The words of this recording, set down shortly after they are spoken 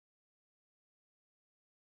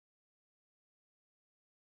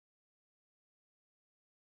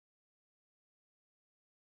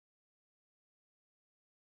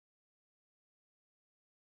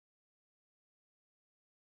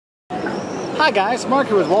Hi guys, Mark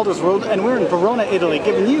here with Wolters World, and we're in Verona, Italy,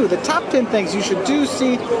 giving you the top 10 things you should do,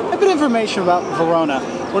 see, a bit of information about Verona.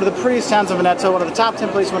 One of the prettiest towns of Veneto, one of the top 10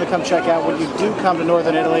 places you want to come check out when you do come to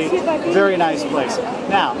northern Italy. Very nice place.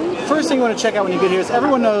 Now, first thing you want to check out when you get here is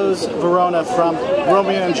everyone knows Verona from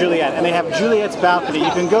Romeo and Juliette, and they have Juliette's balcony.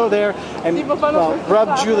 You can go there and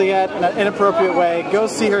rub Juliette in an inappropriate way, go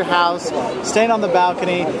see her house, stand on the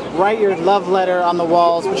balcony, write your love letter on the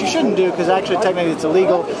walls, which you shouldn't do because actually technically it's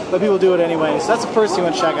illegal, but people do it anyway. So that's the first thing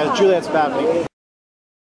you want to check out, is Juliette's balcony.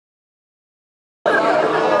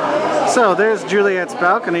 So there's Juliette's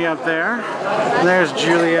balcony up there. And there's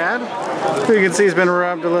Juliette, who you can see has been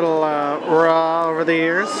rubbed a little raw over the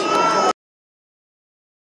years.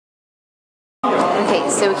 Okay,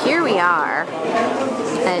 so here we are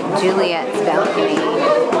at Juliette's balcony.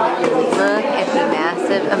 Look at the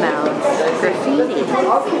massive amounts of graffiti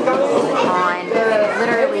on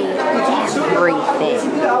literally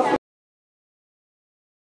everything.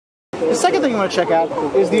 The second thing you want to check out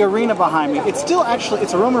is the arena behind me. It's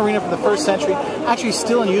a Roman arena from the 1st century, actually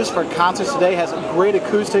still in use for concerts today, has great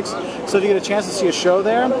acoustics, so if you get a chance to see a show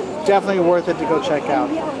there, definitely worth it to go check out.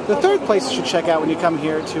 The third place you should check out when you come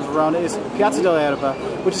here to Verona is Piazza dell'Erba,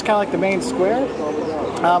 which is kind of like the main square.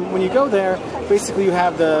 When you go there, basically you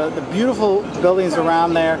have the beautiful buildings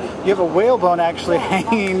around there. You have a whalebone actually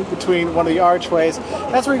hanging between one of the archways.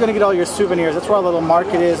 That's where you're going to get all your souvenirs. That's where our little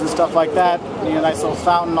market is and stuff like that. You know, a nice little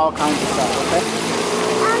fountain, all kinds of stuff, okay?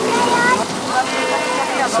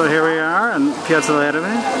 So here we are in Piazza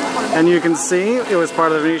dell'Erba, and you can see it was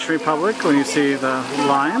part of the Venetian Republic when you see the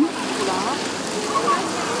lion.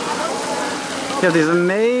 You have these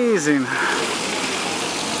amazing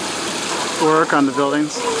work on the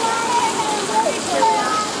buildings.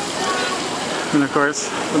 And of course,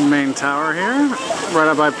 the main tower here, right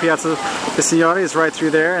up by Piazza de Signori, is right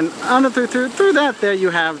through there. And under through that there you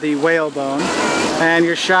have the whalebone and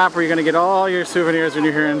your shop where you're going to get all your souvenirs when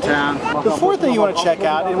you're here in town. The fourth thing you want to check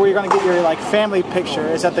out and where you're going to get your family picture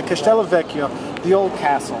is at the Castello Vecchio, the old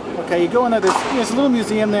castle. Okay, you go in there, there's a little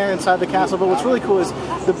museum there inside the castle, but what's really cool is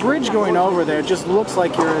the bridge going over there just looks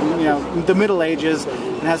like you're in the Middle Ages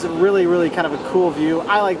and has a really, really kind of a cool view.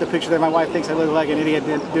 I like the picture there. My wife thinks I look like an idiot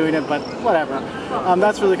doing it, but whatever.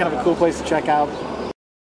 That's really kind of a cool place to check out.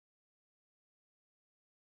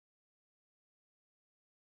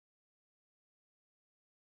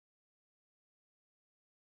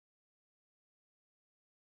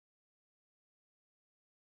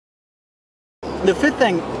 The fifth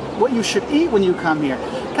thing, what you should eat when you come here.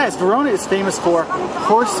 Guys, Verona is famous for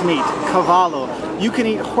horse meat, cavallo. You can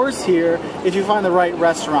eat horse here if you find the right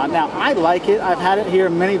restaurant. Now, I like it. I've had it here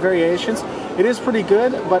in many variations. It is pretty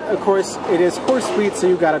good, but of course, it is horse meat, so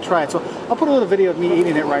you gotta try it. So I'll put a little video of me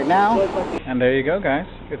eating it right now. And there you go, guys.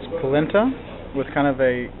 It's polenta with kind of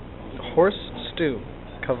a horse stew,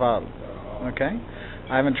 cavallo. Okay?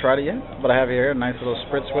 I haven't tried it yet, but I have here a nice little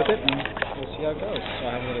spritz with it, and we'll see how it goes. So I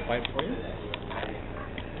have a little bite for you.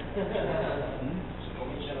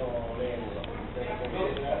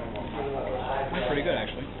 Pretty good,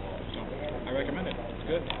 actually. So I recommend it. It's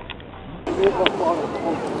good.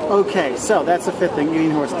 Okay, so that's the fifth thing,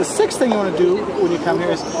 eating horse. The sixth thing you want to do when you come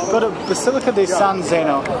here is go to Basilica di San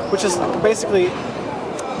Zeno, which is basically,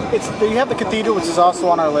 you have the cathedral, which is also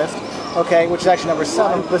on our list. Okay, which is actually number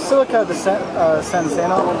 7. Basilica di San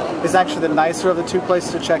Zeno is actually the nicer of the two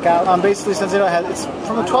places to check out. Basically, San Zeno it's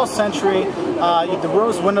from the 12th century. The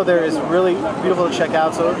rose window there is really beautiful to check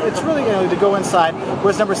out. So it's really to go inside.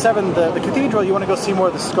 Whereas number 7, the cathedral, you want to go see more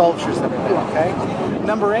of the sculptures that are there. Okay.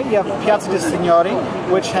 Number 8, you have Piazza de Signori,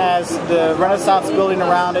 which has the Renaissance building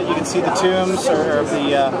around it. You can see the tombs of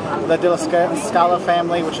the della Scala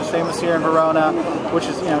family, which is famous here in Verona, which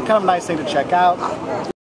is kind of a nice thing to check out.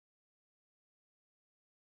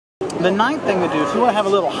 The ninth thing to do, if you want to have a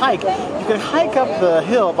little hike, you can hike up the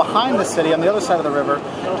hill behind the city on the other side of the river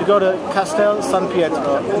to go to Castel San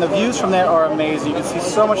Pietro, and the views from there are amazing. You can see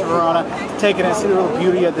so much of Verona, take it and see the little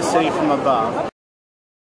beauty of the city from above.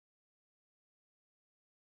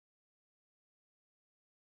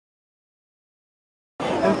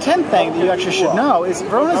 And the 10th thing that you actually should know is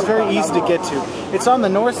Verona is very easy to get to. It's on the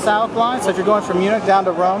north-south line, so if you're going from Munich down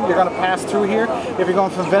to Rome, you're going to pass through here. If you're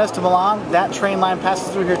going from Venice to Milan, that train line passes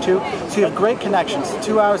through here too. So you have great connections.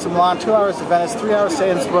 2 hours to Milan, 2 hours to Venice, 3 hours to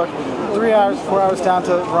Innsbruck, 3 hours, 4 hours down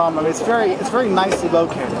to Rome. I mean, it's very nicely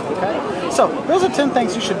located, okay? So, those are 10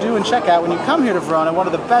 things you should do and check out when you come here to Verona, one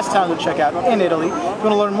of the best towns to check out in Italy. If you want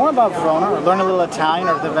to learn more about Verona, or learn a little Italian,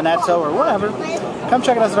 or the Veneto, or whatever, come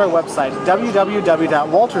check us out at our website,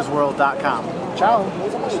 www.woltersworld.com. Ciao!